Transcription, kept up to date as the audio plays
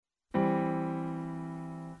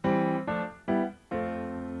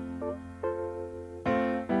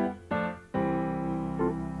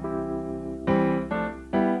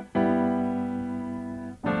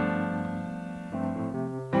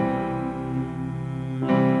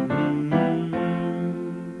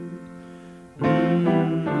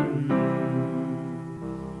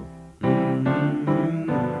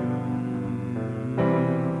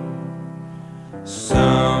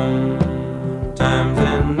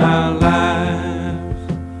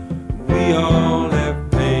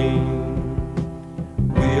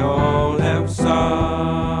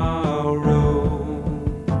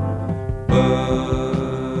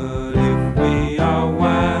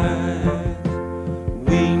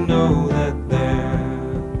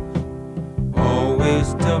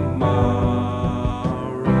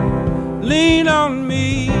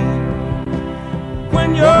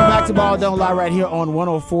Ball Don't Lie right here on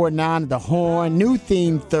 104.9 The Horn. New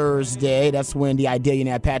theme Thursday. That's when the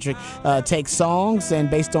Idillionaire Patrick takes songs, and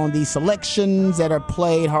based on the selections that are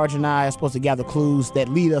played, Harj and I are supposed to gather clues that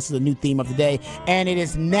lead us to the new theme of the day. And it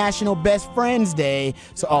is National Best Friends Day,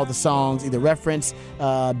 so all the songs either reference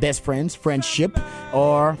best friends, friendship,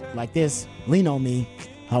 or like this, Lean on Me.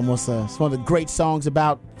 Almost it's one of the great songs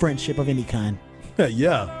about friendship of any kind.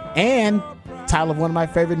 Yeah. And title of one of my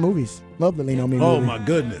favorite movies. Love the Lean on Me movie. Oh, my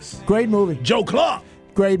goodness. Great movie. Joe Clark.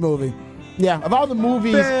 Great movie. Yeah, of all the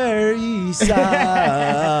movies, Very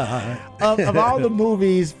side. of all the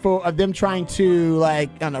movies of them trying to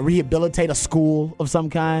rehabilitate a school of some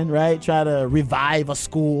kind, right? Try to revive a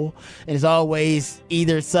school, and it's always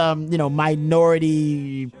either some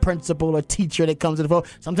minority principal or teacher that comes to the fore.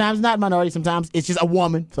 Sometimes not minority, sometimes it's just a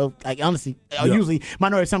woman. So honestly, usually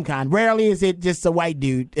minority of some kind. Rarely is it just a white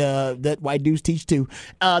dude. That white dudes teach too.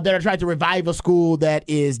 That are trying to revive a school that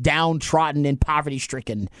is downtrodden and poverty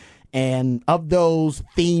stricken. And of those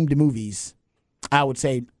themed movies, I would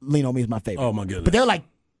say Lean on Me is my favorite. Oh, my goodness. But there are like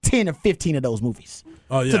 10 or 15 of those movies.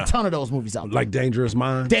 Oh, yeah. It's a ton of those movies out there. Like Dangerous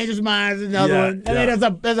Minds? Dangerous Minds is another one. I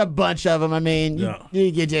mean, there's a bunch of them. I mean,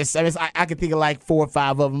 I could think of like 4 or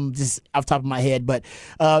 5 of them just off the top of my head. But,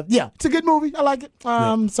 it's a good movie. I like it.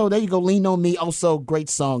 So there you go. Lean on Me. Also, great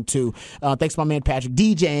song, too. Thanks to my man Patrick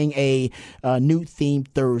DJing a new theme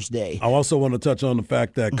Thursday. I also want to touch on the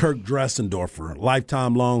fact that Kirk Dressendorfer,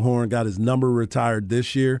 lifetime Longhorn, got his number retired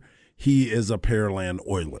this year. He is a Pearland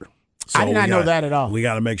Oiler. So I did not know that at all. We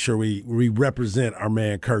got to make sure we represent our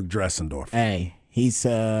man Kirk Dressendorfer. Hey, he's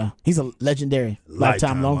a legendary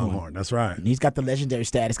lifetime Longhorn. That's right. And he's got the legendary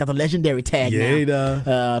status. Got the legendary tag now. He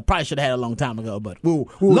does. Probably should have had it a long time ago, but we'll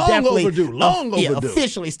long definitely overdue.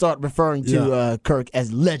 Officially start referring to Kirk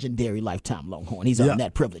as legendary lifetime Longhorn. He's earned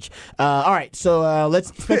that privilege. All right, so let's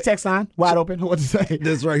spec text line wide open. What to say?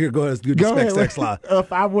 This right here. Go ahead. Do the spec text line.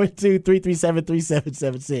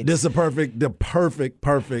 512-337-3776. This is the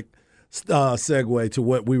perfect segue to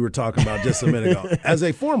what we were talking about just a minute ago. As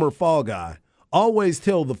a former fall guy, always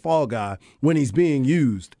tell the fall guy when he's being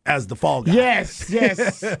used as the fall guy. Yes,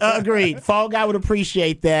 agreed. Fall guy would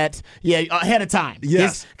appreciate that. Yeah, ahead of time.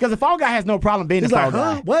 Yes, because the fall guy has no problem being the fall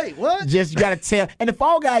guy. Wait, what? Just you got to tell, and the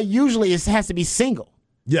fall guy usually has to be single.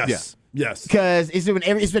 Yes. Yes. Because it's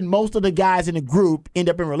been most of the guys in the group end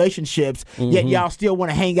up in relationships, yet y'all still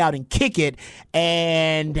want to hang out and kick it.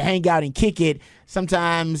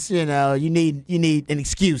 Sometimes, you need an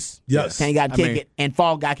excuse. Yes. To hang out and kick it, and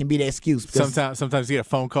fall guy can be the excuse. Sometimes you get a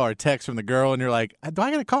phone call or text from the girl, and you're like, do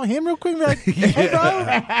I got to call him real quick? Like, hey, bro,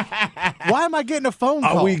 why am I getting a phone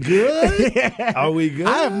call? Are we good?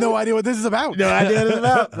 I have no idea what this is about. No idea what it's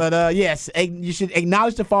about. But, yes, you should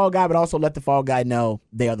acknowledge the fall guy, but also let the fall guy know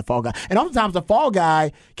they are the fall guy. And oftentimes the fall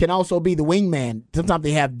guy can also be the wingman. Sometimes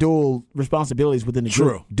they have dual responsibilities within the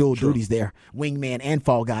group. Dual duties there. Wingman and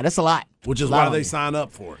fall guy. That's a lot. Which is why they sign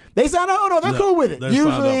up for it. They sign up. Oh, no, they're cool with it.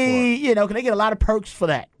 Usually, because they get a lot of perks for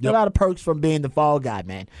that. Yep. A lot of perks from being the fall guy,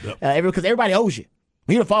 man. Yep. Because everybody owes you.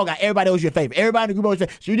 When you're the fall guy, everybody owes you a favor. Everybody in the group owes you a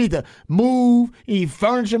favor. So you need to move. You need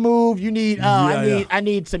furniture move. You need, I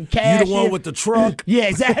need some cash. You the one with the truck. Yeah,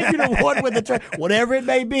 exactly. You the one with the truck. Whatever it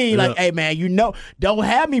may be. Like, hey, man, don't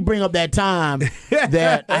have me bring up that time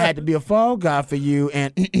that I had to be a fall guy for you,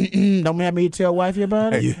 and don't have me tell wifey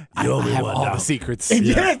about it. You only have all the secrets.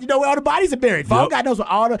 Yes, you know where all the bodies are buried. Fall guy knows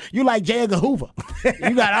where you like J. Edgar Hoover.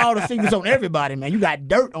 You got all the secrets on everybody, man. You got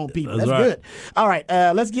dirt on people. That's right. good. All right,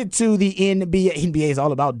 let's get to the NBA. NBA is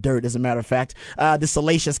all about dirt, as a matter of fact, the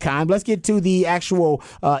salacious kind. Let's get to the actual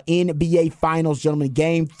NBA Finals, gentlemen.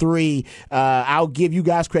 Game 3. I'll give you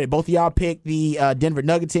guys credit. Both of y'all picked the Denver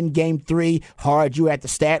Nuggets in Game 3. Hard, you at the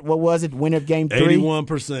stat. What was it? Winner of Game 3?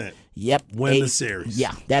 81%. Yep. Win the series.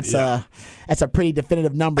 Yeah, that's a pretty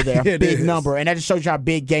definitive number there. Big number. And that just shows you how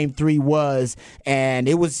big Game 3 was. And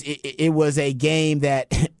it was a game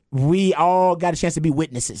that we all got a chance to be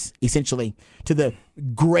witnesses, essentially, to the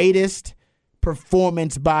greatest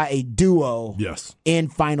performance by a duo in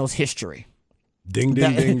finals history. Ding,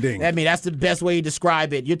 ding, ding. I mean, that's the best way to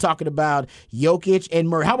describe it. You're talking about Jokic and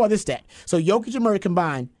Murray. How about this stat? So Jokic and Murray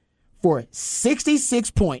combined for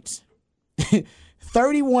 66 points,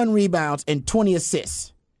 31 rebounds, and 20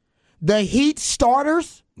 assists. The Heat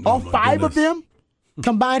starters, all 5 of them,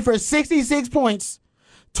 combined for 66 points,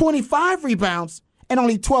 25 rebounds, and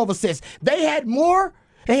only 12 assists. They had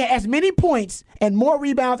as many points and more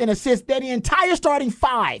rebounds and assists than the entire starting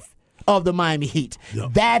 5 of the Miami Heat.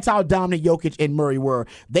 Yep. That's how dominant Jokic and Murray were.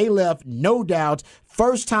 They left, no doubt,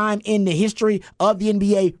 first time in the history of the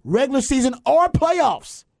NBA regular season or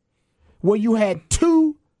playoffs where you had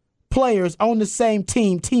 2 players on the same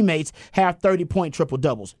team, teammates, have 30-point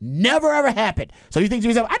triple-doubles. Never, ever happened. So you think to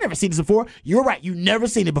yourself, I've never seen this before. You're right. You've never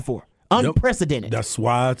seen it before. Unprecedented. That's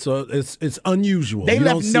why it's unusual. They You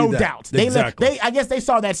left don't see no that. doubts. Exactly. I guess they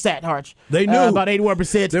saw that stat, Harch. They knew. About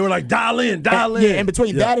 81%. They were like, dial in. Yeah, and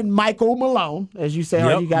between that and Michael Malone, as you say,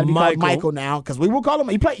 Harch, you got to be called Michael now, because we will call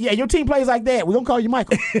him. Your team plays like that. We're going to call you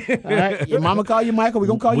Michael. All right? Your mama call you Michael. We're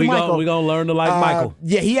going to call you Michael. We're going to learn to like Michael.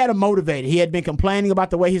 Yeah, he had him motivated. He had been complaining about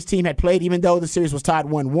the way his team had played, even though the series was tied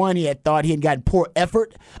 1-1. He had thought he had gotten poor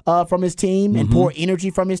effort from his team and poor energy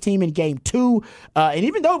from his team in game 2. And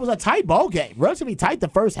even though it was a tight ball game, relatively tight the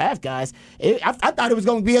first half, guys. I thought it was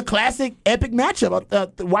going to be a classic, epic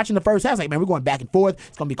matchup. Watching the first half, like, man, we're going back and forth.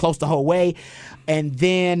 It's going to be close the whole way. And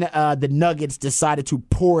then the Nuggets decided to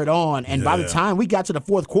pour it on. And by the time we got to the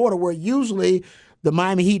fourth quarter, where usually the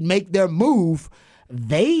Miami Heat make their move,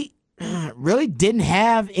 they really didn't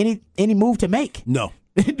have any move to make. No.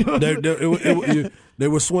 They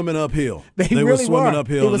were swimming uphill. They were really swimming were.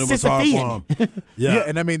 uphill, It was and it was hard for them. Yeah,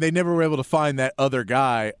 and I mean, they never were able to find that other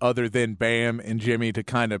guy other than Bam and Jimmy to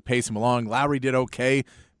kind of pace him along. Lowry did okay,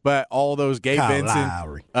 but all those Gabe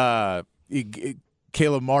Kyle Vincent,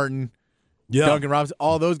 Caleb Martin, Yeah. Duncan Robinson,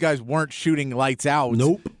 all those guys weren't shooting lights out.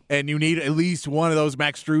 Nope. And you need at least one of those,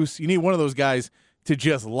 Max Strus, you need one of those guys to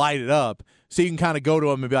just light it up so you can kind of go to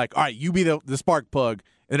them and be like, all right, you be the spark plug,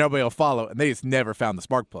 and everybody will follow. And they just never found the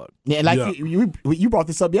spark plug. Yeah, you brought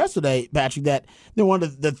this up yesterday, Patrick, that one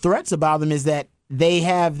of the threats about them is that they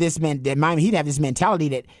have this that Miami Heat have this mentality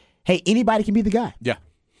that, hey, anybody can be the guy. Yeah.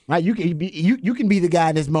 Right? You can be the guy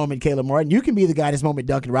in this moment, Caleb Martin. You can be the guy in this moment,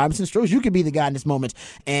 Duncan Robinson. Strus, you can be the guy in this moment.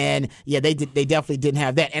 And yeah, they definitely didn't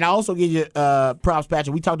have that. And I also give you props,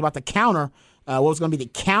 Patrick. We talked about the counter. What was going to be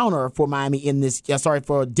the counter for Miami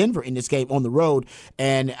for Denver in this game on the road.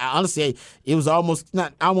 And honestly, it was almost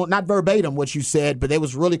not verbatim what you said, but it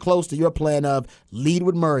was really close to your plan of lead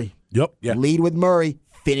with Murray. Yep. Yeah. Lead with Murray,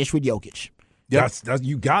 finish with Jokic. Yep. That's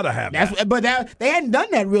you gotta have that. But they hadn't done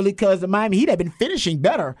that really because the Miami Heat had been finishing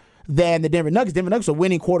better than the Denver Nuggets. Denver Nuggets are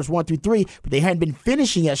winning quarters 1 through 3, but they hadn't been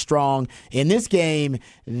finishing as strong. In this game,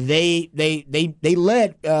 they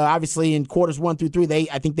led obviously in quarters 1 through 3.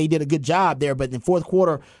 I think they did a good job there, but in the fourth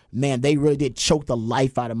quarter, man, they really did choke the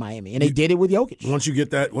life out of Miami, and they did it with Jokic.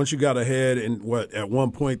 Once you got ahead, and at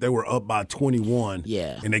one point they were up by 21.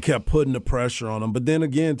 Yeah, and they kept putting the pressure on them. But then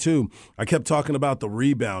again, too, I kept talking about the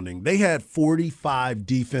rebounding. They had 45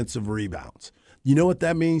 defensive rebounds. You know what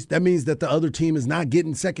that means? That means that the other team is not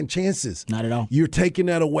getting second chances. Not at all. You're taking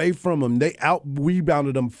that away from them. They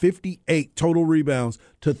out-rebounded them 58 total rebounds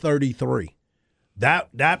to 33.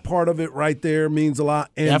 That part of it right there means a lot.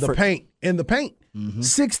 And the paint. Mm-hmm.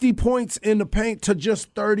 60 points in the paint to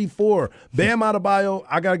just 34. Bam Adebayo,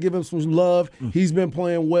 I got to give him some love. He's been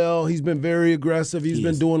playing well. He's been very aggressive. He's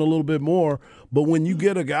been doing a little bit more. But when you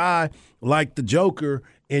get a guy like the Joker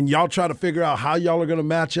and y'all try to figure out how y'all are going to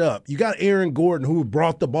match up, you got Aaron Gordon, who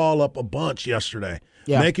brought the ball up a bunch yesterday,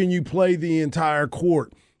 making you play the entire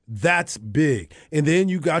court. That's big. And then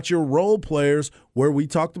you got your role players, where we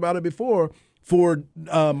talked about it before, for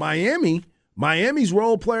Miami. Miami's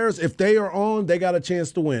role players, if they are on, they got a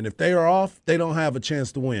chance to win. If they are off, they don't have a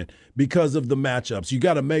chance to win because of the matchups. You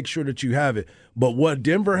got to make sure that you have it. But what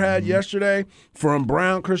Denver had yesterday from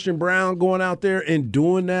Christian Brown going out there and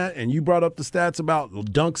doing that, and you brought up the stats about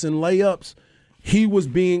dunks and layups, he was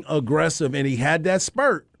being aggressive, and he had that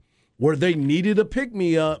spurt where they needed a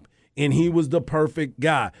pick-me-up, and he was the perfect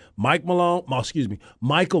guy. Michael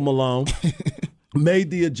Malone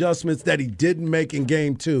made the adjustments that he didn't make in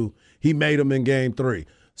Game 2. He made them in Game 3.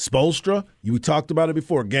 Spoelstra, you talked about it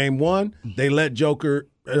before. Game 1, they let Joker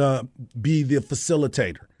be the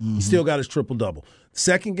facilitator. He still got his triple-double.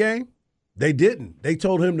 Second game, they didn't. They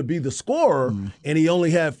told him to be the scorer, and he only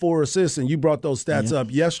had 4 assists. And you brought those stats up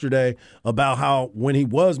yesterday about how when he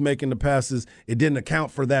was making the passes, it didn't account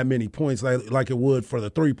for that many points like it would for the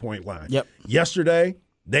three-point line. Yep. Yesterday,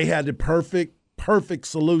 they had the perfect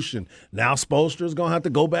solution. Now Spoelstra is going to have to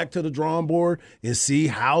go back to the drawing board and see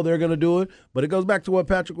how they're going to do it. But it goes back to what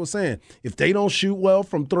Patrick was saying. If they don't shoot well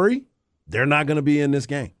from 3, they're not going to be in this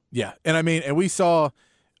game. Yeah, and we saw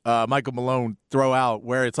Michael Malone throw out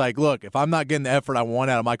where it's like, look, if I'm not getting the effort I want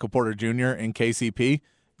out of Michael Porter Jr. and KCP,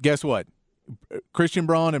 guess what? Christian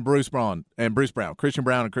Braun and Bruce Brown. Christian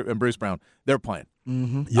Brown and Bruce Brown, they're playing.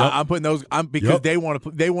 Yep. I'm putting those because they want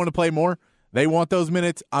to play more. They want those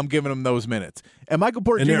minutes. I'm giving them those minutes. And Michael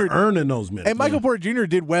Porter Jr. they're earning those minutes. And Michael Porter Jr.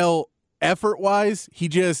 did well effort-wise. He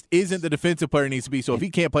just isn't the defensive player he needs to be. So if he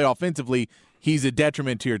can't play offensively, he's a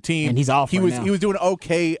detriment to your team. And he's off right now. He was doing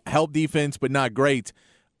okay help defense, but not great.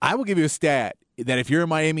 I will give you a stat that if you're a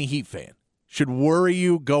Miami Heat fan, should worry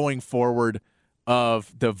you going forward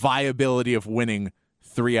of the viability of winning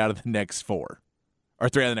 3 out of the next 4 or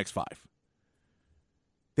 3 out of the next 5.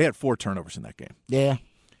 They had 4 turnovers in that game. Yeah.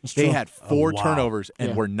 They had 4 turnovers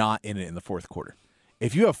and were not in it in the fourth quarter.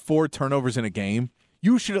 If you have 4 turnovers in a game,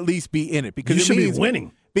 you should at least be in it because you it should means, be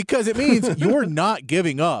winning. Because it means you're not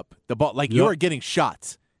giving up the ball. Like you are getting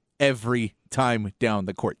shots every time down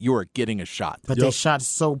the court. You are getting a shot. But they shot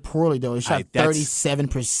so poorly, though. They shot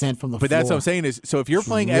 37% from the floor. But that's what I'm saying is, so if you're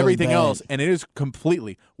playing really everything else and it is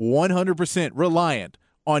completely 100% reliant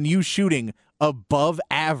on you shooting above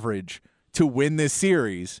average to win this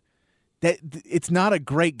series, that it's not a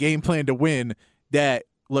great game plan to win. That,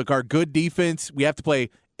 look, our good defense, we have to play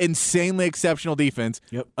insanely exceptional defense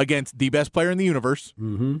against the best player in the universe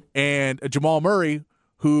and Jamal Murray,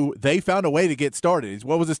 who they found a way to get started.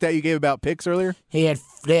 What was the stat you gave about picks earlier? They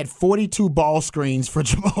had 42 ball screens for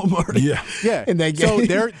Jamal Murray. Yeah. In that game.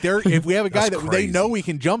 So if we have a guy that they know we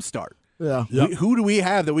can jumpstart, who do we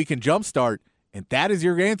have that we can jumpstart? And that is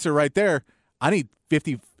your answer right there. I need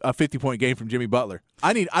a 50-point game from Jimmy Butler.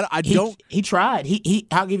 He tried.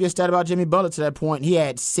 I'll give you a stat about Jimmy Butler to that point. He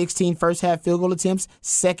had 16 first-half field goal attempts,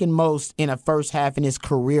 second most in a first half in his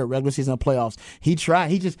career, regular season playoffs. He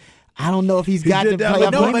tried. I don't know if he's got to play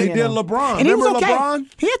up. No, he did LeBron. And Remember he was okay. LeBron?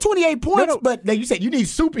 He had 28 points, but like you said, you need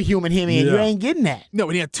superhuman him in. You ain't getting that. No,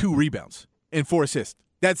 and he had 2 rebounds and 4 assists.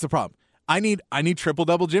 That's the problem. I need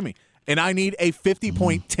triple-double Jimmy, and I need a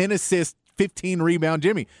 50-point, 10-assist, 15-rebound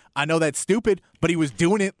Jimmy. I know that's stupid, but he was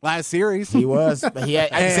doing it last series. He was. But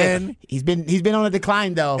he's been on a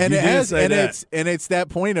decline though. And it's that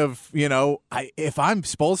point of, if I'm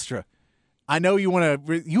Spoelstra, I know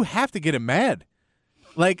you have to get him mad.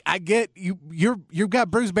 Like, I get you've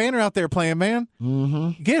got Bruce Banner out there playing, man.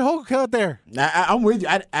 Mm-hmm. Get Hulk out there. I'm with you.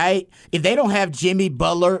 If they don't have Jimmy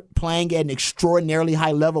Butler playing at an extraordinarily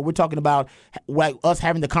high level, we're talking about us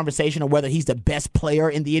having the conversation of whether he's the best player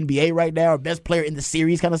in the NBA right now or best player in the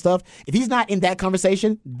series kind of stuff. If he's not in that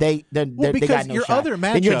conversation, they got no your shot. Other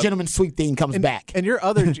matchup, then your gentleman's sweep thing comes back. And your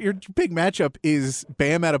big matchup is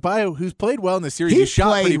Bam Adebayo, who's played well in the series. He shot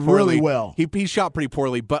played pretty poorly. Really well. He shot pretty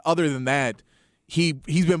poorly, but other than that,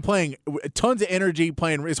 he's been playing tons of energy,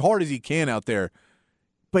 playing as hard as he can out there.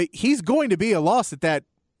 But he's going to be a loss at that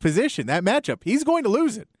position, that matchup. He's going to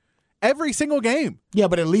lose it every single game. Yeah,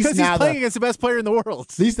 but at least because he's playing against the best player in the world.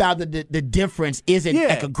 At least now the difference isn't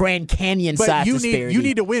like a Grand Canyon size disparity. You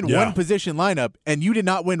need to win one position lineup, and you did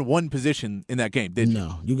not win one position in that game, did you?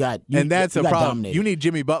 No, and that's a problem. Dominated. You need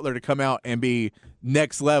Jimmy Butler to come out and be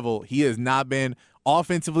next level. He has not been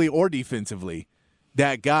offensively or defensively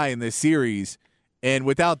that guy in this series. And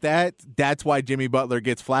without that, that's why Jimmy Butler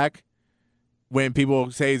gets flack when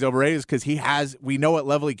people say he's overrated, because we know what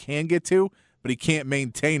level he can get to, but he can't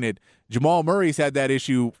maintain it. Jamal Murray's had that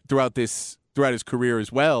issue throughout his career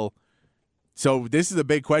as well. So this is a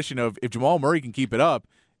big question of if Jamal Murray can keep it up,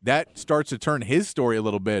 that starts to turn his story a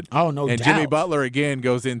little bit. Oh, no doubt. And Jimmy Butler again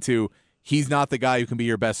goes into he's not the guy who can be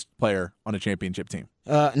your best player on a championship team.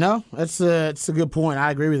 No, that's a good point.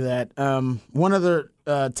 I agree with that. One other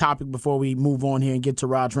topic before we move on here and get to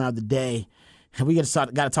Rod's Round of the Day. We got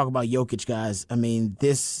to talk about Jokic, guys. I mean,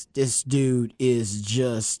 this dude is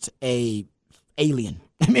just a alien.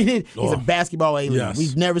 I mean, he's a basketball alien. Yes.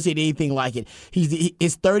 We've never seen anything like it.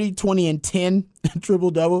 He's 30, 20, and 10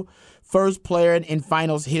 triple-double. First player in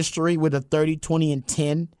finals history with a 30, 20, and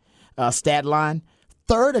 10 stat line.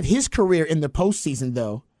 Third of his career in the postseason,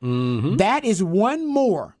 though. Mm-hmm. That is one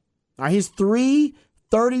more. His 3,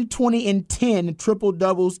 30, 20, and 10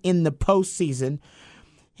 triple-doubles in the postseason.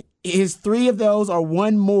 His 3 of those are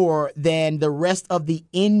one more than the rest of the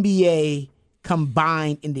NBA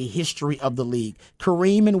combined in the history of the league.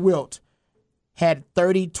 Kareem and Wilt had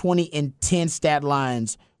 30, 20, and 10 stat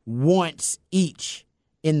lines once each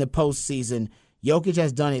in the postseason. Jokic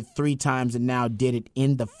has done it 3 times and now did it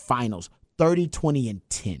in the finals. 30, 20, and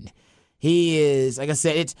 10. He is, like I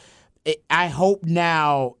said, I hope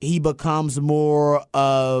now he becomes more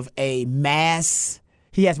of a mass.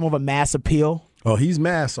 He has more of a mass appeal. Oh, he's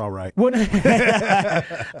mass, all right.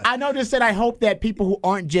 I know this said I hope that people who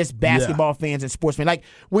aren't just basketball fans and sportsmen, like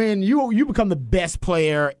when you become the best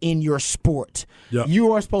player in your sport,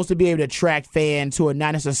 you are supposed to be able to attract fans who are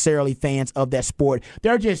not necessarily fans of that sport.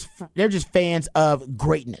 They're just fans of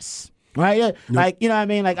greatness. Right? Like, you know what I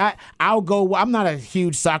mean? Like, I'll go, I'm not a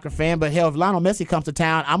huge soccer fan, but hell, if Lionel Messi comes to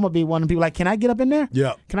town, I'm going to be one of the people like, can I get up in there?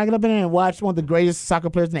 Yeah. Can I get up in there and watch one of the greatest soccer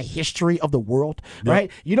players in the history of the world?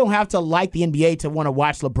 Right? You don't have to like the NBA to want to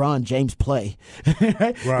watch LeBron James play.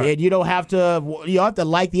 Right? And you have to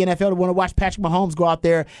like the NFL to want to watch Patrick Mahomes go out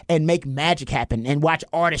there and make magic happen and watch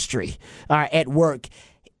artistry at work.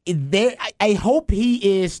 I hope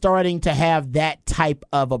he is starting to have that type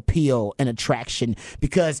of appeal and attraction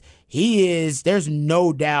because there's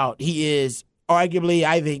no doubt he is arguably,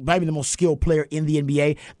 I think, maybe the most skilled player in the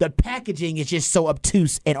NBA. The packaging is just so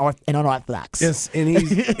obtuse and unorthodox. Yes, and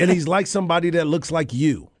he's like somebody that looks like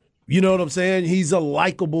you. You know what I'm saying? He's a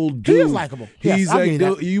likable dude. He is likable. Yes, I'll give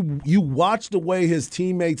you that. You watch the way his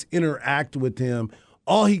teammates interact with him.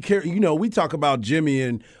 All he cares, we talk about Jimmy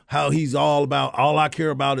and how he's all I care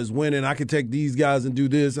about is winning. I can take these guys and do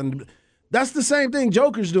this. And that's the same thing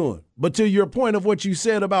Joker's doing. But to your point of what you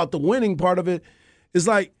said about the winning part of it, it's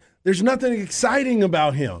like there's nothing exciting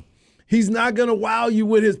about him. He's not going to wow you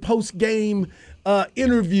with his post-game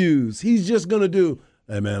interviews. He's just going to do,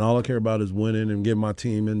 hey, man, all I care about is winning and getting my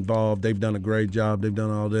team involved. They've done a great job. They've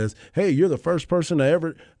done all this. Hey, you're the first person to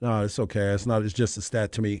ever – no, it's okay. It's just a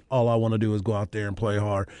stat to me. All I want to do is go out there and play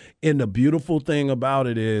hard. And the beautiful thing about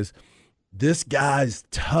it is this guy's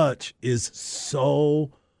touch is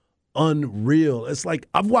so unreal. It's like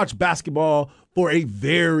I've watched basketball for a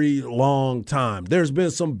very long time. There's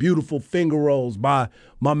been some beautiful finger rolls by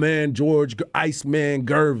my man George Iceman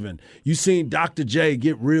Gervin. You've seen Dr. J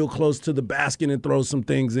get real close to the basket and throw some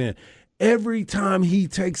things in. Every time he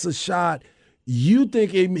takes a shot, you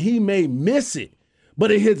think he may miss it,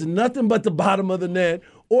 but it hits nothing but the bottom of the net,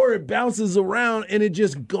 or it bounces around and it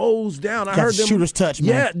just goes down. I heard them shooter's touch, man.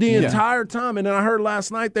 Yeah, the entire time. And then I heard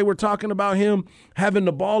last night they were talking about him having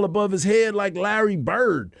the ball above his head like Larry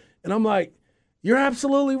Bird. And I'm like, you're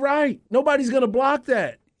absolutely right. Nobody's going to block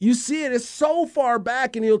that. You see it. It's so far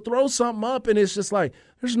back, and he'll throw something up, and it's just like,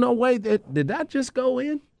 there's no way did that just go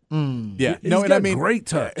in? Yeah. Great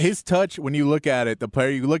touch. His touch, when you look at it, the player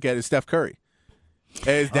you look at is Steph Curry.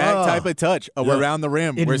 It's that type of touch around the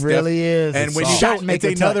rim. It really is. And when it's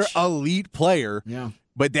another elite player,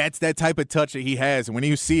 but that's that type of touch that he has. And when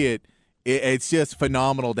you see it, it's just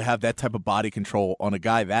phenomenal to have that type of body control on a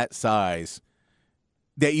guy that size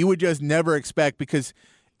that you would just never expect, because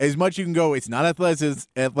as much you can go, it's not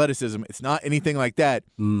athleticism, it's not anything like that,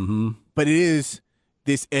 but it is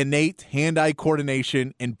this innate hand-eye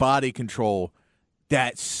coordination and body control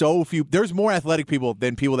that so few – there's more athletic people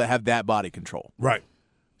than people that have that body control. Right.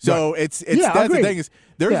 So it's that's the thing is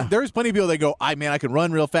there's plenty of people that go, I can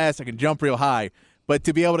run real fast, I can jump real high, but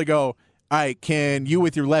to be able to go, all right, can you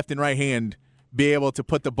with your left and right hand be able to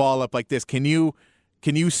put the ball up like this? Can you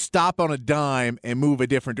stop on a dime and move a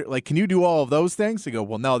different – like, can you do all of those things? They go,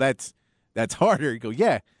 well, no, that's harder. You go,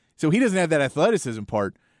 yeah. So he doesn't have that athleticism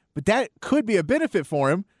part, but that could be a benefit for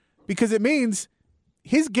him because it means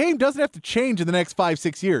his game doesn't have to change in the next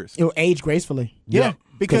 5-6 years. It'll age gracefully. Yeah.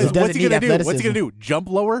 Because what's he going to do? What's he going to do? Jump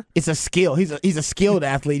lower? It's a skill. He's a skilled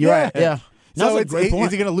athlete. You're right. Yeah. So is he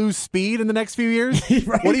going to lose speed in the next few years?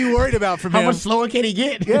 Right. What are you worried about from him? How much slower can he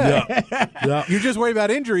get? Yeah. You're just worried about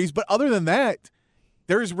injuries. But other than that,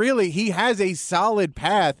 he has a solid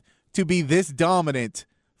path to be this dominant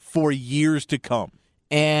for years to come.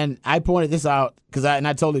 And I pointed this out because I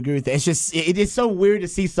totally agree with that. It's just it is so weird to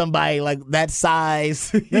see somebody like that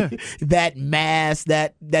size, that mass,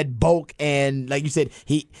 that bulk, and like you said,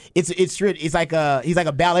 he's like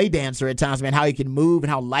a ballet dancer at times, man. How he can move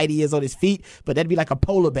and how light he is on his feet, but that'd be like a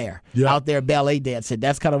polar bear out there ballet dancing.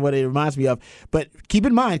 That's kind of what it reminds me of. But keep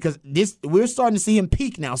in mind, because we're starting to see him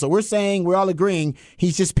peak now, so we're all agreeing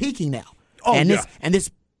he's just peaking now.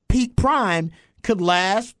 This peak prime could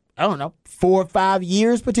last, I don't know, 4 or 5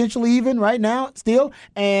 years potentially even right now still.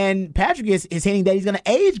 And Patrick is hinting that he's going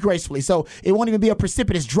to age gracefully. So it won't even be a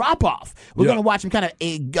precipitous drop-off. We're going to watch him kind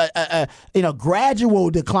of gradual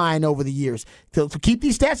decline over the years. To keep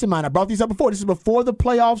these stats in mind, I brought these up before. This is before the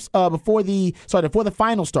playoffs, before the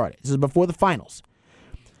finals started. This is before the finals.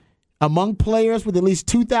 Among players with at least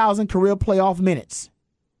 2,000 career playoff minutes,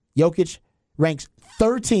 Jokic ranks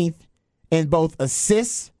 13th in both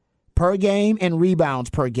assists per game and rebounds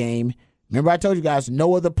per game. Remember I told you guys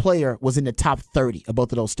no other player was in the top 30 of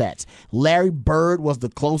both of those stats. Larry Bird was the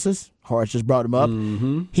closest. Horace just brought him up.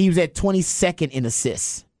 He was at 22nd in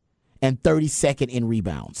assists and 32nd in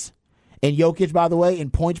rebounds. And Jokic, by the way, in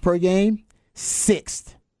points per game,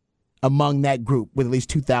 6th among that group with at least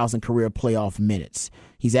 2,000 career playoff minutes.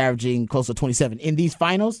 He's averaging close to 27. In these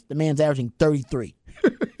finals, the man's averaging 33.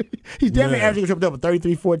 He's definitely averaging a triple-double,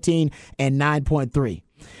 33, 14, and 9.3.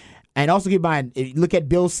 And also keep in mind, look at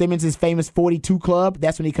Bill Simmons' famous 42 club.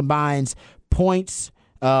 That's when he combines points,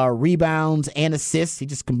 rebounds, and assists. He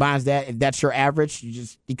just combines that. If that's your average,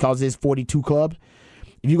 he calls his 42 club.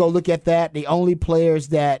 If you go look at that, the only players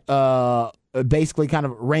that basically kind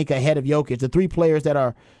of rank ahead of Jokic, the 3 players that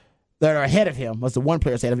are ahead of him, the one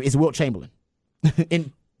player ahead of him, is Wilt Chamberlain.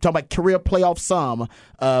 In talking about career playoff sum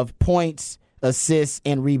of points, assists,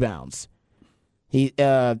 and rebounds. He's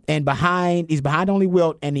behind only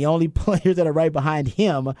Wilt, and the only players that are right behind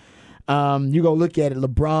him. You go look at it,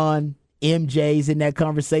 LeBron, MJ's in that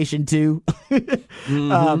conversation too.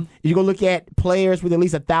 You go look at players with at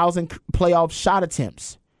least 1,000 playoff shot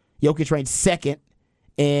attempts. Jokic ranked second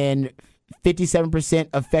in 57%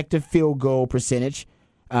 effective field goal percentage.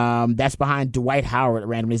 That's behind Dwight Howard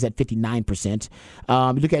randomly is at 59%.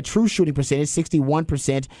 You look at true shooting percentage,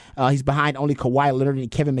 61%. He's behind only Kawhi Leonard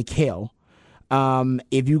and Kevin McHale.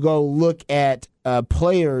 If you go look at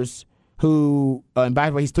players who, and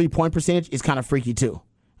by the way, his 3-point percentage is kind of freaky too,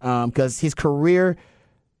 because his career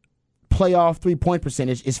playoff 3-point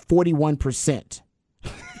percentage is 41%.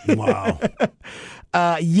 Wow.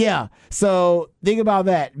 Yeah. So think about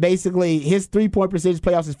that. Basically, his 3-point percentage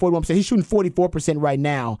playoffs is 41%. He's shooting 44% right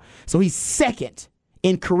now. So he's second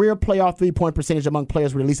in career playoff 3-point percentage among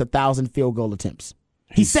players with at least 1,000 field goal attempts.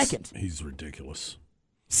 He's second. He's ridiculous.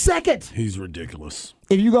 Second. He's ridiculous.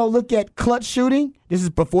 If you go look at clutch shooting, this is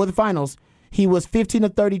before the finals, he was 15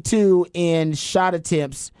 of 32 in shot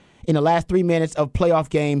attempts in the last 3 minutes of playoff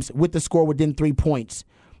games with the score within 3 points.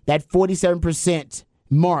 That 47%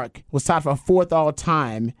 mark was tied for fourth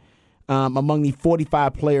all-time among the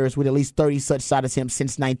 45 players with at least 30 such shot attempts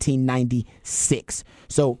since 1996.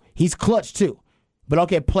 So he's clutch too. But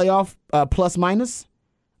okay, playoff plus minus,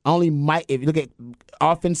 if you look at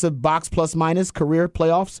offensive box plus minus career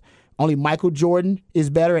playoffs, only Michael Jordan is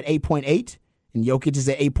better at 8.8, and Jokic is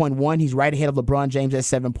at 8.1. He's right ahead of LeBron James at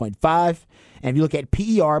 7.5. And if you look at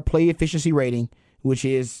PER, play efficiency rating, which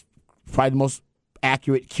is probably the most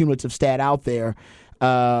accurate cumulative stat out there,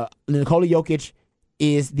 Nikola Jokic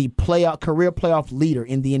is the career playoff leader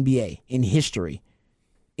in the NBA in history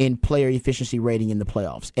in player efficiency rating in the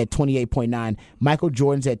playoffs at 28.9. Michael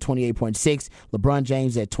Jordan's at 28.6. LeBron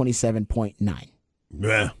James at 27.9.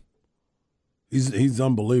 Yeah. He's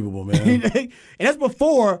unbelievable, man. And that's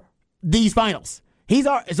before these finals. He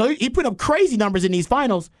put up crazy numbers in these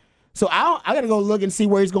finals. So I got to go look and see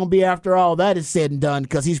where he's going to be after all that is said and done,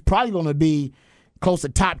 because he's probably going to be close to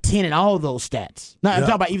top 10 in all those stats. Now, I'm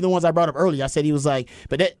talking about even the ones I brought up earlier. I said he was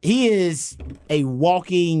he is a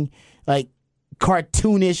walking,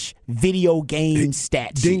 cartoonish video game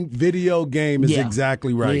stat sheet. Video game is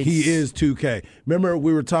exactly right. He is 2K. Remember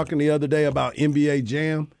we were talking the other day about NBA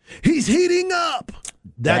Jam? He's heating up.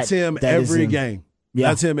 That's him every game. Yeah.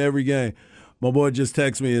 That's him every game. My boy just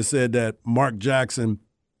texted me and said that Mark Jackson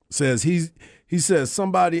says he says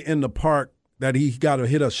somebody in the park that he got to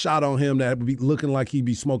hit a shot on him that would be looking like he'd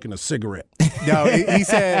be smoking a cigarette. No, he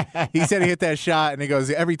said he hit that shot, and he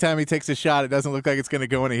goes, every time he takes a shot, it doesn't look like it's going to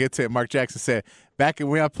go, and he hits it. Mark Jackson said, back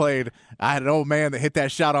when I played, I had an old man that hit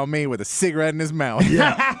that shot on me with a cigarette in his mouth.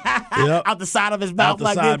 Yeah. Yep. Out the side of his mouth. Out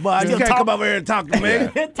the side. Boy, you can't come over here and talk to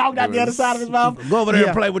me. Talk out the other side of his mouth. Go over there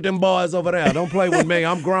and play with them boys over there. Don't play with me.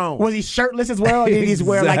 I'm grown. Was he shirtless as well, or did he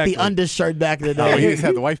wear the undershirt back in the day? Oh, he just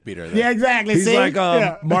had the wife beater there. Yeah, exactly. He's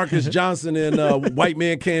like Marcus Johnson in White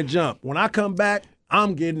Men Can't Jump. When I come back,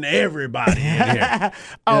 I'm getting everybody in here.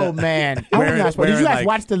 Oh, man. Did you guys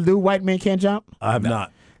watch the new White Men Can't Jump? I have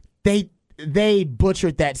not. They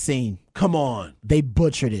butchered that scene. Come on. They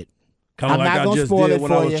butchered it. Kind of like I just did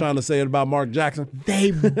when I was trying to say it about Mark Jackson.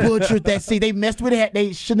 They butchered that scene. They messed with it.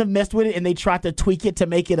 They shouldn't have messed with it, and they tried to tweak it to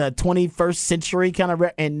make it a 21st century kind of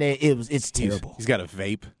and it's terrible. He's got a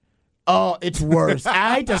vape. Oh, it's worse.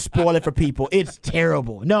 I hate to spoil it for people. It's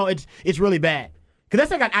terrible. No, it's really bad. Because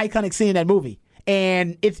that's like an iconic scene in that movie.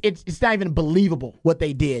 And it's not even believable what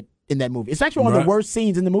they did in that movie. It's actually one of the worst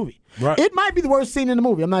scenes in the movie. Right. It might be the worst scene in the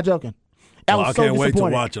movie. I'm not joking. I can't wait to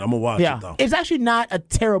watch it. I'm going to watch it, though. It's actually not a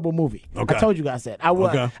terrible movie. Okay. I told you guys that.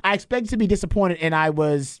 I expected to be disappointed, and I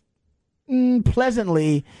was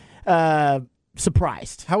pleasantly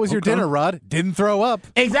surprised. How was your dinner, Rod? Didn't throw up.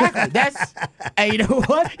 Exactly. And you know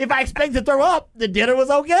what? If I expect to throw up, the dinner was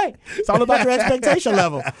okay. It's all about your expectation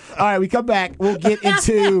level. All right, we come back. We'll get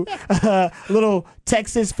into little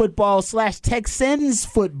Texas football / Texans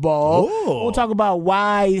football. Ooh. We'll talk about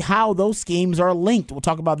how those schemes are linked. We'll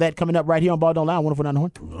talk about that coming up right here on Ball Don't Lie, 104.9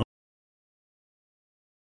 Horn.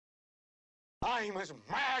 I'm as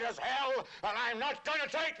mad as hell, and I'm not gonna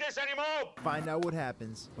take this anymore! Find out what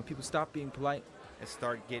happens when people stop being polite and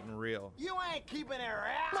start getting real. You ain't keeping it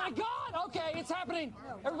real! My God! Okay, it's happening!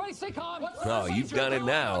 Everybody stay calm! Oh, you've done it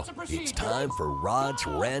now. It's time for Rod's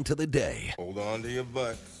Rant of the Day. Hold on to your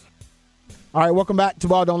butts. All right, welcome back to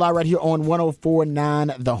Ball Don't Lie right here on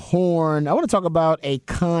 104.9 The Horn. I want to talk about a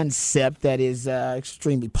concept that is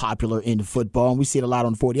extremely popular in football, and we see it a lot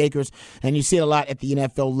on 40 Acres, and you see it a lot at the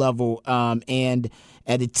NFL level. And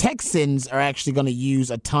The Texans are actually going to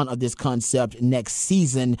use a ton of this concept next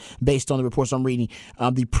season based on the reports I'm reading.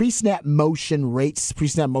 The pre-snap motion rates,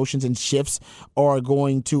 pre-snap motions and shifts are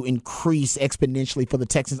going to increase exponentially for the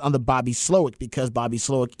Texans under Bobby Slowick because Bobby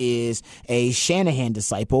Slowick is a Shanahan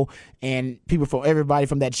disciple, and everybody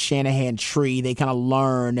from that Shanahan tree, they kind of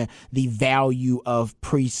learn the value of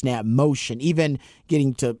pre-snap motion. Even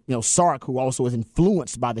getting to Sark, who also is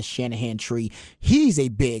influenced by the Shanahan tree, he's a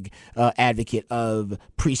big advocate of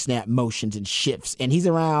pre-snap motions and shifts, and he's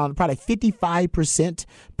around probably 55%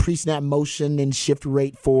 pre-snap motion and shift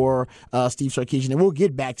rate for Steve Sarkisian, and we'll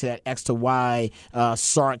get back to that as to why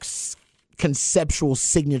Sark's conceptual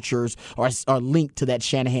signatures are linked to that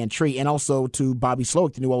Shanahan tree, and also to Bobby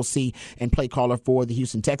Slowick, the new OC and play caller for the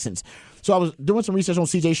Houston Texans. So I was doing some research on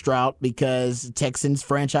C.J. Stroud because Texans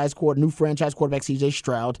new franchise quarterback C.J.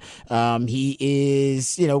 Stroud. He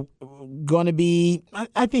is, going to be.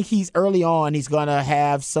 I think he's early on. He's going to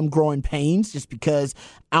have some growing pains just because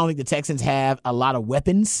I don't think the Texans have a lot of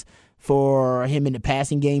weapons for him in the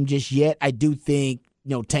passing game just yet. I do think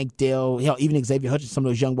Tank Dell, even Xavier Hutchinson, some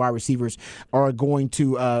of those young wide receivers are going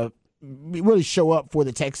to really show up for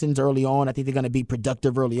the Texans early on. I think they're going to be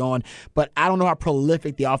productive early on, but I don't know how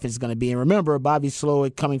prolific the offense is going to be. And remember, Bobby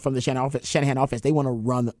Slowick coming from the Shanahan offense, they want to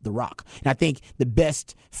run the rock. And I think the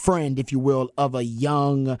best friend, if you will, of a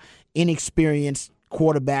young, inexperienced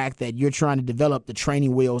quarterback that you're trying to develop the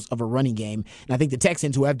training wheels of a running game. And I think the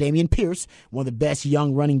Texans, who have Dameon Pierce, one of the best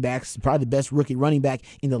young running backs, probably the best rookie running back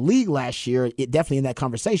in the league last year, definitely in that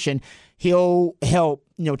conversation, he'll help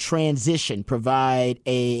transition, provide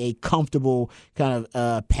a comfortable kind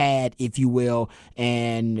of pad, if you will,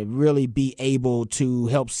 and really be able to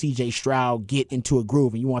help C.J. Stroud get into a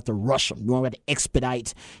groove. And you want to rush him. You want to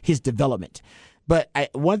expedite his development. But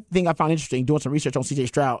one thing I found interesting doing some research on C.J.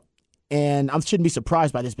 Stroud, and I shouldn't be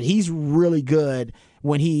surprised by this, but he's really good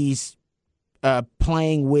when he's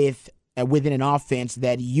playing within an offense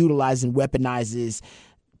that utilizes and weaponizes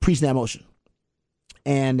pre-snap motion.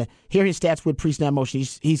 And here are his stats with pre-snap motion.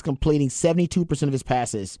 He's completing 72% of his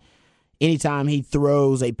passes anytime he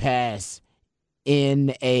throws a pass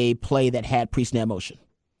in a play that had pre-snap motion.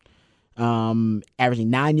 Averaging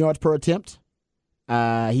 9 yards per attempt.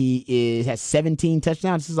 He has 17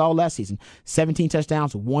 touchdowns. This is all last season. 17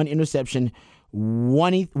 touchdowns, 1 interception,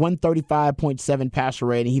 135.7 passer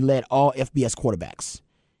rating. He led all FBS quarterbacks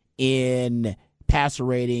in passer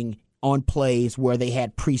rating on plays where they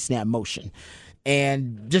had pre-snap motion.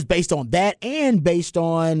 And just based on that, and based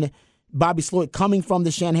on Bobby Slowick coming from the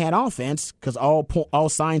Shanahan offense, because all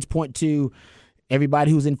signs point to everybody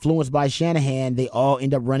who's influenced by Shanahan, they all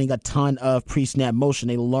end up running a ton of pre-snap motion.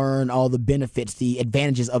 They learn all the benefits, the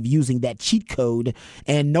advantages of using that cheat code,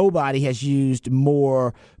 and nobody has used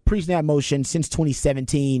more pre-snap motion since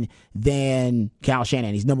 2017 than Kyle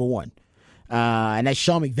Shanahan. He's number one. And that's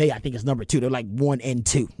Sean McVay, I think, is number 2. They're like 1 and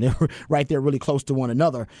 2. They're right there really close to one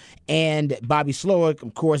another. And Bobby Slowick,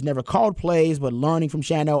 of course, never called plays, but learning from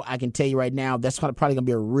Shanahan, I can tell you right now, that's probably going to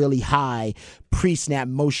be a really high pre-snap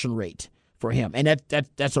motion rate for him. And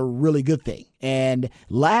that's a really good thing. And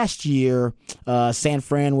last year, San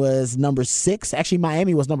Fran was number 6. Actually,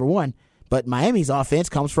 Miami was number 1. But Miami's offense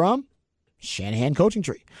comes from Shanahan coaching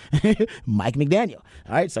tree, Mike McDaniel.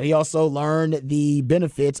 All right, so he also learned the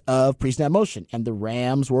benefits of pre-snap motion, and the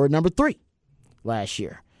Rams were number 3 last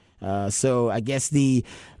year. So I guess the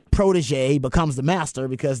protege becomes the master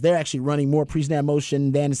because they're actually running more pre-snap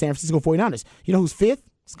motion than the San Francisco 49ers. You know who's 5th?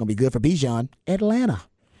 It's going to be good for Bijan. Atlanta.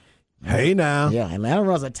 Hey now. Yeah, Atlanta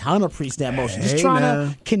runs a ton of pre-snap motion. Just trying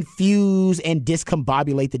to confuse and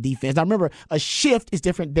discombobulate the defense. Now remember, a shift is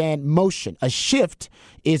different than motion. A shift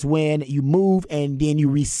is when you move and then you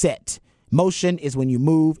reset. Motion is when you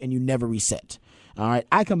move and you never reset. All right,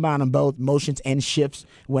 I combine them both, motions and shifts,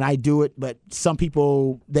 when I do it, but some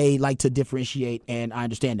people, they like to differentiate, and I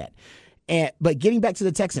understand that. But getting back to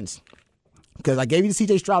the Texans, because I gave you the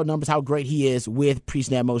C.J. Stroud numbers, how great he is with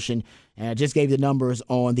pre-snap motion, and I just gave you the numbers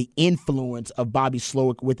on the influence of Bobby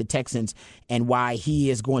Slowick with the Texans and why he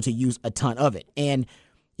is going to use a ton of it. And,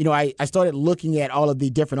 I started looking at all of the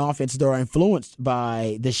different offenses that are influenced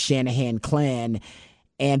by the Shanahan clan,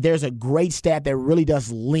 and there's a great stat that really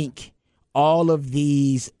does link all of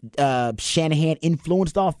these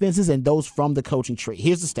Shanahan-influenced offenses and those from the coaching tree.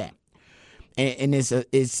 Here's the stat. And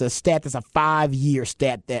it's a stat that's a 5-year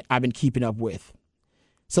stat that I've been keeping up with.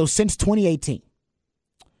 So since 2018,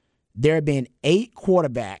 there have been 8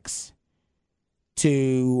 quarterbacks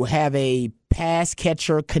to have a pass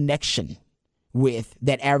catcher connection with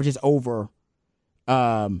that averages over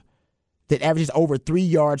 3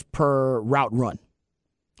 yards per route run.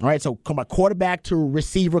 All right, so come on, quarterback to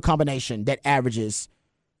receiver combination that averages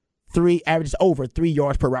averages over 3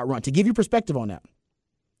 yards per route run. To give you perspective on that,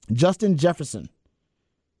 Justin Jefferson,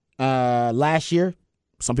 last year,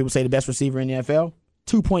 some people say the best receiver in the NFL,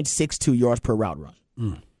 2.62 yards per route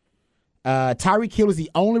run. Tyreek Hill is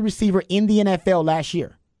the only receiver in the NFL last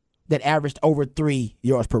year that averaged over 3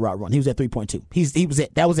 yards per route run. He was at 3.2. He was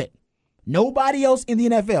it. That was it. Nobody else in the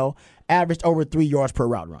NFL averaged over 3 yards per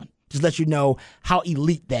route run. Just let you know how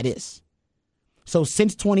elite that is. So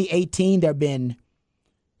since 2018, there have been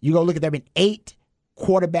 8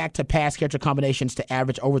 quarterback to pass catcher combinations to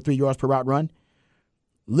average over 3 yards per route run.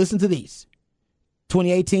 Listen to these.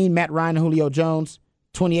 2018, Matt Ryan and Julio Jones.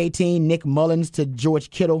 2018, Nick Mullins to George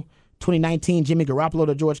Kittle. 2019, Jimmy Garoppolo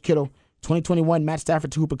to George Kittle. 2021, Matt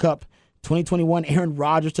Stafford to Cooper Kupp. 2021, Aaron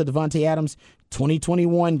Rodgers to Devontae Adams.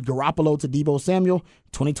 2021, Garoppolo to Deebo Samuel.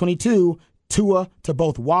 2022, Tua to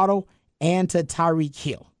both Waddle and to Tyreek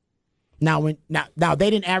Hill. Now they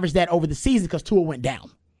didn't average that over the season because Tua went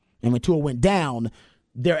down. And when Tua went down,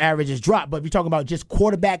 their averages dropped. But if you're talking about just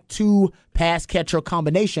quarterback to pass catcher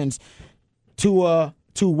combinations, Tua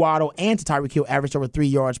to Waddle and to Tyreek Hill averaged over 3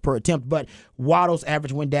 yards per attempt. But Waddle's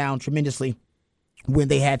average went down tremendously when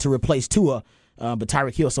they had to replace Tua. But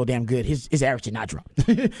Tyreek Hill is so damn good, his average did not drop.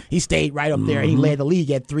 He stayed right up there, and he led the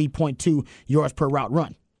league at 3.2 yards per route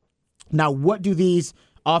run. Now, what do these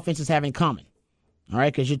offenses have in common? All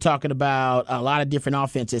right, because you're talking about a lot of different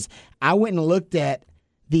offenses. I went and looked at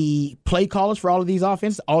the play callers for all of these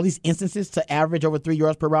offenses, all these instances to average over 3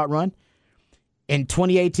 yards per route run. In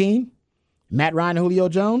 2018, Matt Ryan and Julio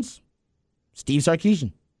Jones, Steve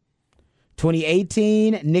Sarkisian.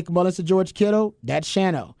 2018, Nick Mullins to George Kittle, that's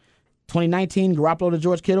Shano. 2019, Garoppolo to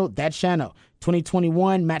George Kittle, that's Shano.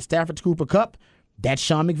 2021, Matt Stafford to Cooper Kupp, that's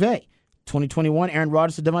Sean McVay. 2021, Aaron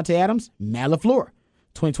Rodgers to Devontae Adams, Matt LaFleur.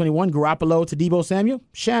 2021, Garoppolo to Deebo Samuel,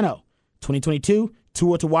 Shano. 2022,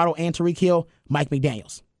 Tua to Waddle and Tyreek Hill, Mike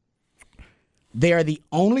McDaniels. They are the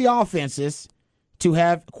only offenses to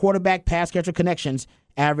have quarterback pass catcher connections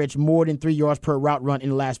average more than 3 yards per route run in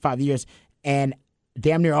the last 5 years, and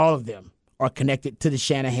damn near all of them are connected to the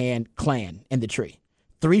Shanahan clan and the tree.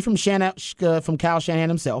 3 from Kyle Shanahan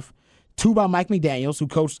himself, 2 by Mike McDaniels, who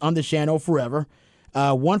coached under Shano forever,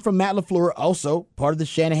 1 from Matt LaFleur, also part of the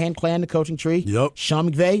Shanahan clan, the coaching tree. Yep. Sean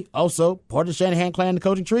McVay, also part of the Shanahan clan, the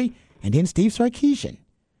coaching tree. And then Steve Sarkisian,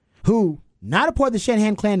 who not a part of the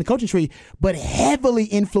Shanahan clan, the coaching tree, but heavily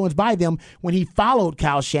influenced by them when he followed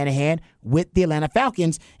Kyle Shanahan with the Atlanta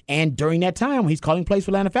Falcons. And during that time, when he's calling plays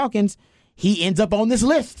for Atlanta Falcons, he ends up on this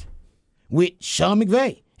list with Sean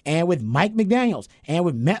McVay and with Mike McDaniels and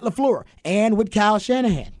with Matt LaFleur and with Kyle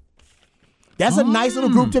Shanahan. That's a nice little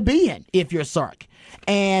group to be in if you're Sark.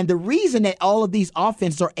 And the reason that all of these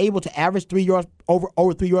offenses are able to average 3 yards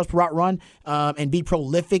over 3 yards per route run and be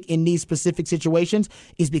prolific in these specific situations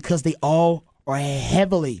is because they all are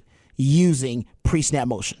heavily using pre-snap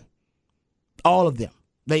motion. All of them.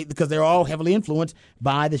 Because they're all heavily influenced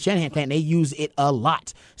by the Shanahan clan. They use it a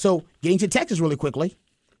lot. So getting to Texas really quickly,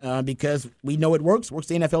 because we know it works at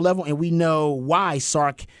the NFL level, and we know why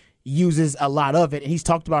Sark uses a lot of it, and he's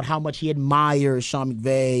talked about how much he admires Sean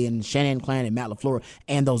McVay and Shanahan clan and Matt LaFleur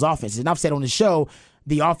and those offenses. And I've said on the show,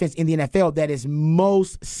 the offense in the NFL that is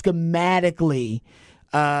most schematically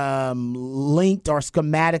linked or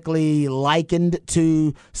schematically likened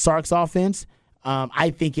to Sark's offense,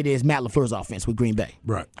 I think it is Matt LaFleur's offense with Green Bay.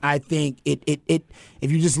 Right. I think it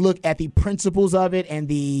if you just look at the principles of it and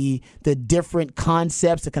the different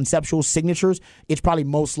concepts, the conceptual signatures, it's probably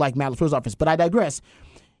most like Matt LaFleur's offense. But I digress.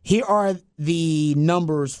 Here are the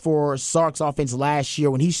numbers for Sark's offense last year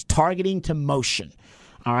when he's targeting to motion.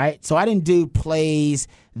 All right. So I didn't do plays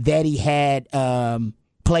that he had,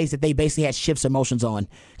 plays that they basically had shifts and motions on,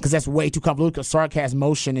 because that's way too convoluted, because Sark has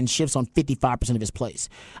motion and shifts on 55% of his plays.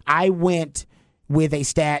 I went with a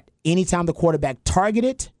stat anytime the quarterback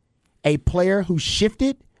targeted a player who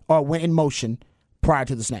shifted or went in motion prior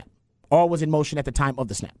to the snap or was in motion at the time of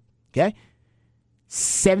the snap. Okay.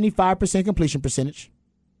 75% completion percentage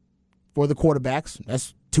for the quarterbacks.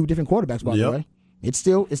 That's 2 different quarterbacks, by the way. It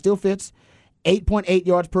still fits. 8.8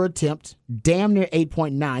 yards per attempt, damn near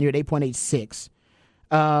 8.9. You're at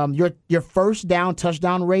 8.86. Your first down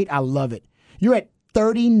touchdown rate, I love it. You're at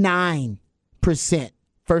 39%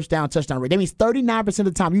 first down touchdown rate. That means 39% of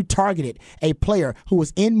the time you targeted a player who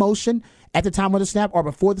was in motion at the time of the snap or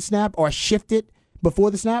before the snap or shifted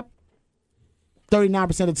before the snap.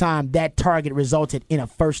 39% of the time that target resulted in a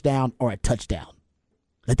first down or a touchdown.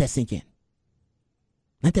 Let that sink in.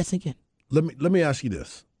 Let that sink in. Let me ask you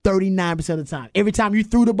this. 39% of the time. Every time you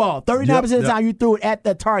threw the ball, 39% of the time you threw it at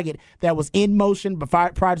the target that was in motion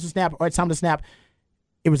prior to the snap or at the time of the snap,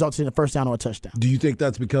 it results in a first down or a touchdown. Do you think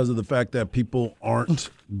that's because of the fact that people aren't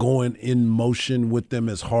going in motion with them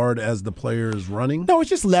as hard as the player is running? No, it's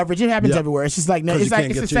just leverage. It happens everywhere. It's just like it's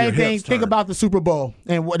the same thing. Think about the Super Bowl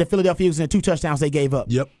and what the Philadelphia Eagles and the 2 touchdowns they gave up.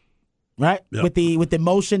 Yep. Right? Yep. With the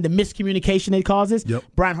motion, the miscommunication it causes. Yep.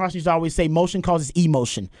 Brian Harsin used to always say motion causes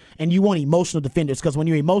emotion. And you want emotional defenders because when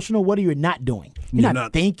you're emotional, what are you not doing? You're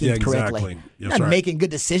not thinking correctly. Exactly. You're not making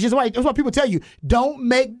good decisions. That's why people tell you, don't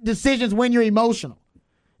make decisions when you're emotional.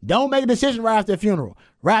 Don't make a decision right after a funeral,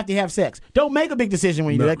 right after you have sex. Don't make a big decision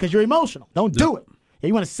when you do that because you're emotional. Don't do it.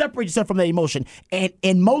 You want to separate yourself from that emotion. And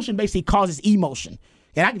emotion basically causes emotion.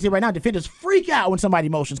 And I can tell you right now, defenders freak out when somebody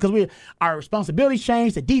emotions because our responsibilities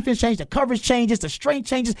change, the defense changes, the coverage changes, the strength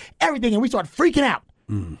changes, everything, and we start freaking out.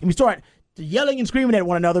 And we start yelling and screaming at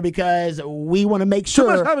one another because we want to make sure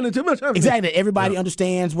too much happening. Exactly, everybody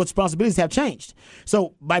understands what responsibilities have changed.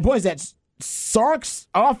 So my point is that Sark's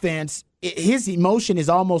offense, his emotion is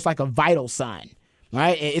almost like a vital sign.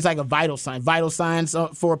 Right, it's like a vital sign. Vital signs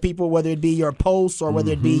for people, whether it be your pulse or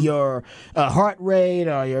whether it be your heart rate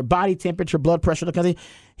or your body temperature, blood pressure. One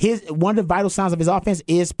of the vital signs of his offense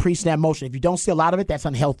is pre-snap motion. If you don't see a lot of it, that's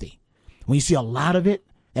unhealthy. When you see a lot of it,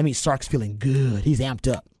 that means Sark's feeling good. He's amped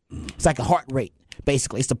up. It's like a heart rate,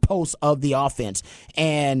 basically. It's the pulse of the offense.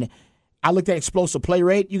 And I looked at explosive play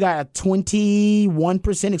rate. You got a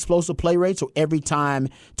 21% explosive play rate. So every time,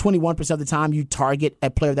 21% of the time you target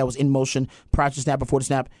a player that was in motion prior to snap, before the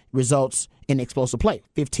snap, results in explosive play,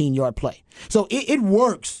 15-yard play. So it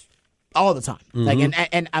works all the time. Like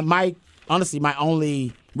and my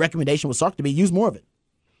only recommendation with Sark to be use more of it.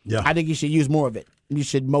 Yeah, I think you should use more of it. You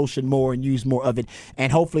should motion more and use more of it.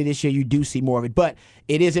 And hopefully this year you do see more of it. But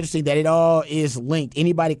it is interesting that it all is linked.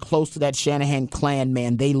 Anybody close to that Shanahan clan,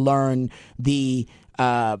 man, they learn the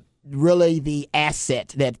really the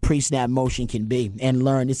asset that pre-snap motion can be and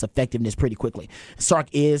learn its effectiveness pretty quickly. Sark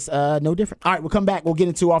is no different. All right, we'll come back. We'll get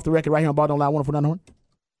into Off the Record right here on Ball Don't Lie, 104.9 Horn.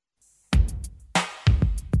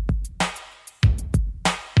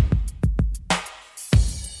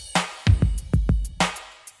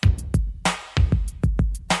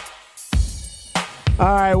 All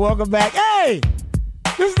right, welcome back. Hey,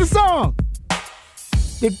 this is the song.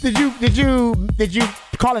 Did you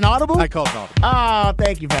call an audible? I called an audible. Oh,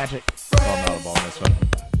 thank you, Patrick. Called an audible on this one.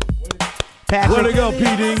 Patrick, way to go,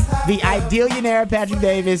 PD. The Idealionaire, Patrick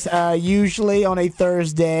Davis. Usually on a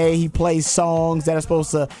Thursday, he plays songs that are supposed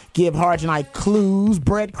to give Harge and I clues,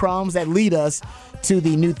 breadcrumbs that lead us to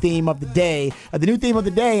the new theme of the day. The new theme of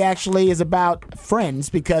the day actually is about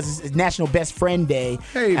friends because it's National Best Friend Day.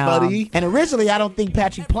 Hey, buddy. And originally, I don't think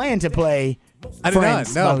Patrick planned to play I did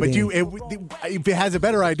Friends. not, no, but it has a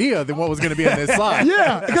better idea than what was going to be on this slide.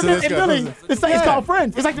 Yeah, because it's called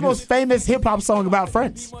Friends. It's like the most famous hip-hop song about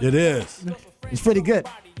friends. It is. It's pretty good.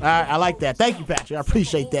 I like that. Thank you, Patrick. I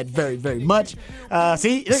appreciate that very, very much.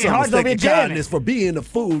 See, look at Hard over here jamming. For being a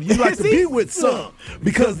fool. You like to be with some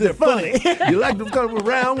because they're funny. You like to come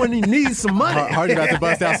around when you need some money. Hard about to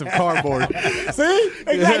bust out some cardboard. See?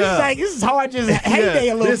 Exactly. Yeah. Like, this is Hard just heyday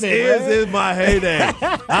a little bit. This is my heyday.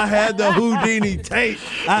 I had the Houdini tape.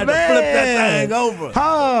 I had to flip that thing over.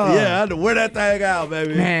 Oh. Yeah, I had to wear that thing out,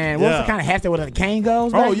 baby. Man, what's the kind of hat that with the cane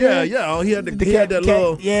goes? Oh, yeah, yeah. Oh, he had that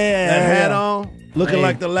little that hat on. Looking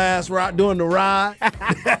like the last ride, doing the ride.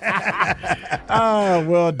 Oh,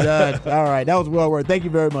 well done. All right, that was well worth. Thank you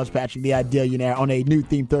very much, Patrick, the Idealionaire, on a new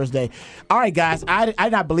theme Thursday. All right, guys, I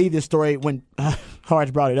did not believe this story when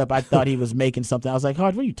Harge brought it up. I thought he was making something. I was like,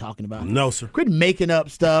 Harge, what are you talking about? No, sir. Quit making up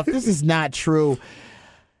stuff. This is not true.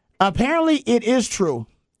 Apparently, it is true,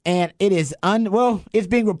 and it is it's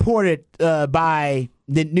being reported by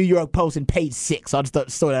the New York Post in page 6. I'll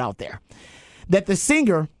just throw that out there. That the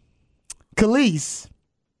singer Khalees,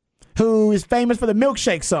 who is famous for the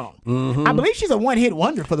Milkshake song. Mm-hmm. I believe she's a one-hit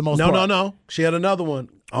wonder for the most part. No. She had another one.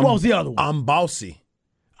 What was the other one? I'm Bossy.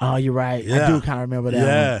 Oh, you're right. Yeah. I do kind of remember that one.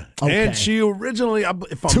 Yeah. Okay. And she originally,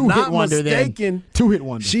 if I'm not mistaken, two-hit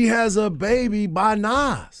wonder. She has a baby by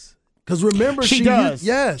Nas. Because remember, she does.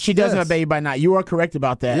 Yes. She does have a baby by Nas. You are correct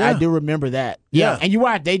about that. Yeah. I do remember that. Yeah. And you're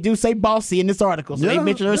right. They do say Bossy in this article. So they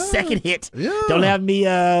mention her second hit. Yeah. Don't have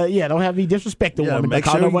me disrespect the woman. Make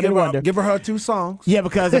sure give her 2 songs. Yeah,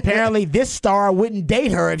 because apparently this star wouldn't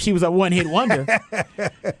date her if she was a one-hit wonder.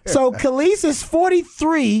 So Khalees is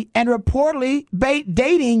 43 and reportedly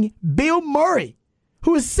dating Bill Murray,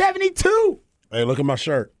 who is 72. Hey, look at my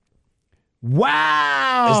shirt.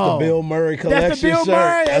 Wow. It's the Bill Murray collection That's the Bill shirt.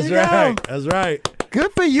 Murray. That's right. That's right.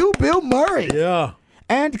 Good for you, Bill Murray. Yeah.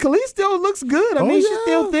 And Khalees still looks good. I mean, she's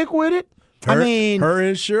still thick with it. her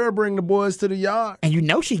and Sure bring the boys to the yard. And you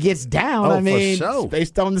know she gets down. Oh, for sure.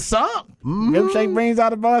 Based on the song. Milkshake brings all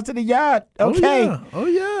the boys to the yard. Okay. Oh,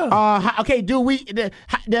 yeah. Okay,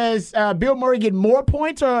 does Bill Murray get more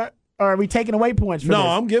points or are we taking away points for this? No,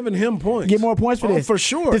 I'm giving him points. Get more points for this? For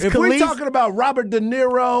sure. Does If we're talking about Robert De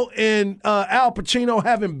Niro and Al Pacino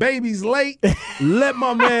having babies late, let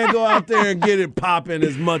my man go out there and get it popping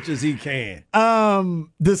as much as he can.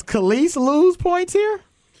 Does Khalees lose points here?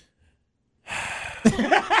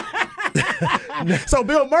 So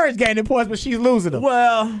Bill Murray's gaining points, but she's losing them.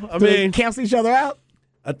 Well, I Do they mean, cancel each other out?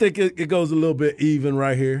 I think it goes a little bit even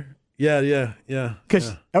right here. Yeah.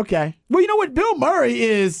 Okay. Well, you know what? Bill Murray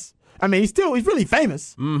is. I mean, he's really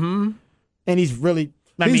famous. Mm-hmm. And he's really.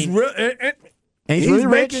 He's really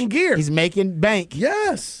rich. Making gear. He's making bank.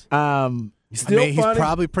 Yes. He's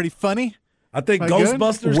probably pretty funny. I think Like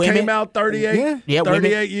Ghostbusters came out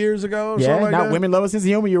 38 years ago. Or something like that. Women love a sense of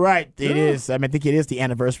humor. You're right. It is. I mean, I think it is the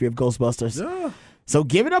anniversary of Ghostbusters. Yeah. So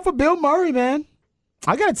give it up for Bill Murray, man.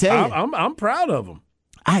 I gotta tell you, I'm proud of him.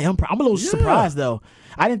 I'm a little surprised though.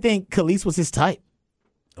 I didn't think Khalees was his type.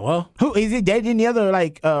 Well, Who is he dating any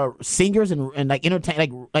other singers and like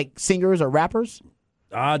entertain like singers or rappers?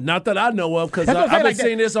 not that I know of, because That's what I'm I've saying, been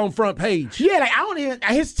seeing this on front page. Yeah, like I don't even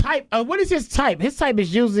his type. What is his type? His type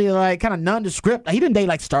is usually like kind of nondescript. He didn't date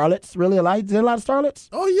like starlets, really. Did a lot of starlets?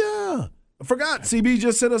 Oh yeah, I forgot. CB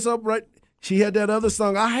just set us up right. She had that other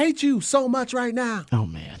song. I hate you so much right now. Oh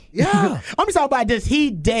man, Yeah. I'm just talking about. Does he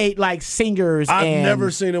date like singers? I've never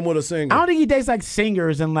seen him with a singer. I don't think he dates like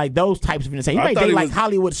singers and like those types of entertainment. He I might thought date he like was-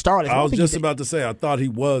 Hollywood starlets. I was just about to say, I thought he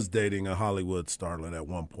was dating a Hollywood starlet at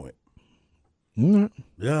one point. Yeah.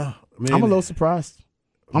 I mean, I'm a little surprised.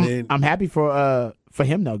 mean- I'm happy for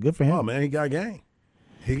him though. Good for him. oh man, he got game.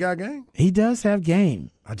 He got game. He does have game.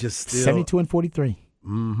 I just still 72 and 43.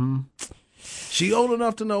 She old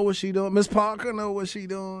enough to know what she doing. Miss Parker know what she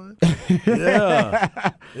doing.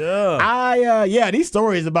 Yeah. These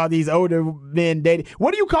stories about these older men dating.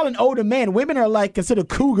 What do you call an older man? Women are like considered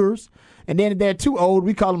cougars, and then if they're too old,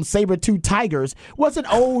 we call them saber-tooth tigers. What's an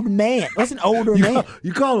old man? What's an older man?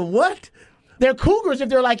 You call him what? They're cougars if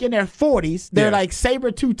they're like in their 40s. They're Yeah. like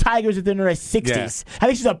saber-tooth tigers if they're in their 60s. I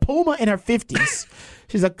think she's a puma in her 50s.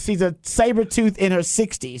 she's a saber-tooth in her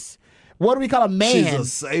 60s. What do we call a man? She's a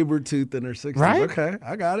saber tooth in her 60s. Right? Okay,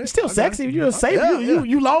 I got it. Still I got sexy. it. You're a saber. Yeah.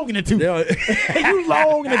 You long in the tooth. Yeah. You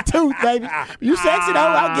long in the tooth, baby. You sexy though.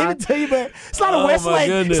 I'll give it to you, but it's a lot of Oh, Westlake. my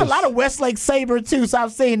goodness. It's a lot of Westlake saber tooths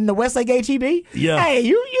I've seen in the Westlake HEB. Yeah. Hey,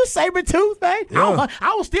 you saber tooth, babe. Yeah.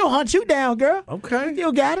 I will still hunt you down, girl. Okay. You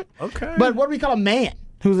still got it. Okay. But what do we call a man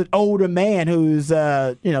who's an older man who's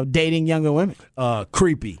dating younger women?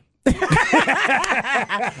 Creepy.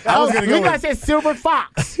 I was gonna go You guys with, said silver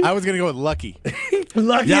fox. I was gonna go with Lucky.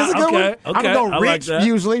 Lucky Yeah, is a good okay, one. okay. I'm gonna I go like rich. that.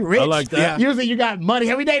 Usually rich. I like that. Yeah. Usually you got money.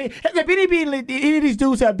 Have we dated? Have any of these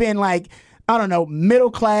dudes have been like, I don't know,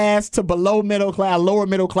 middle class to below middle class, lower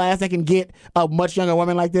middle class that can get a much younger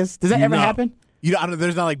woman like this? Does that ever No. happen?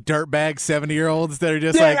 There's not like dirtbag 70-year-olds that are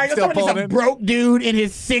just Yeah, like still somebody's pulling a it. broke dude in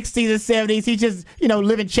his 60s and 70s. He's just,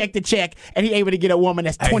 living check to check, and he able to get a woman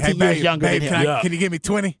that's 20 years babe, younger babe, than him. can you give me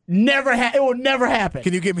 20? It will never happen.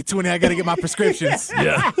 Can you give me 20? I got to get my prescriptions.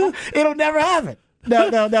 Yeah. It'll never happen. No,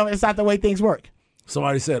 it's not the way things work.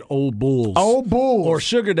 Somebody said old bulls. Old bulls. Or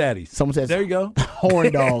sugar daddies. Someone says, There you go.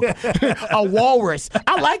 horn dog. A walrus.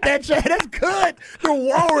 I like that, Chad. That's good. The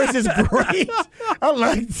walrus is great. I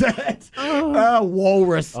like that.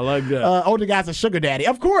 Walrus. I like that. Older guy's a sugar daddy.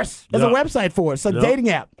 Of course. There's a Yep. website for it. It's a Yep. dating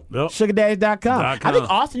app. Yep. SugarDaddies.com. I think .com.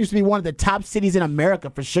 Austin used to be one of the top cities in America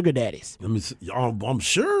for sugar daddies. Let me see. I'm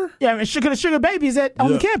sure. Yeah, I mean, sugar babies on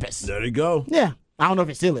the Yeah. campus. There you go. Yeah. I don't know if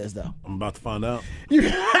it still is, though. I'm about to find out. You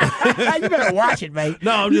better watch it, mate.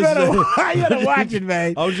 No, I'm you just better, saying. you better watch it,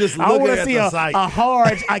 mate. I'm just I looking wanna at see the a, site. a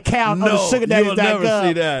hard account on No, SugarDaddies.gov. you'll never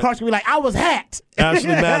see that. Harsh will be like, I was hacked. Ashley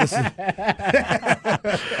Madison. All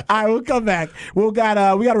right, we'll come back. We got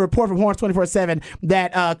a report from Horns 24/7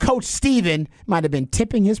 that Coach Steven might have been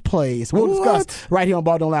tipping his plays. We'll discuss right here on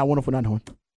Ball Don't Lie, 104.9 Horn.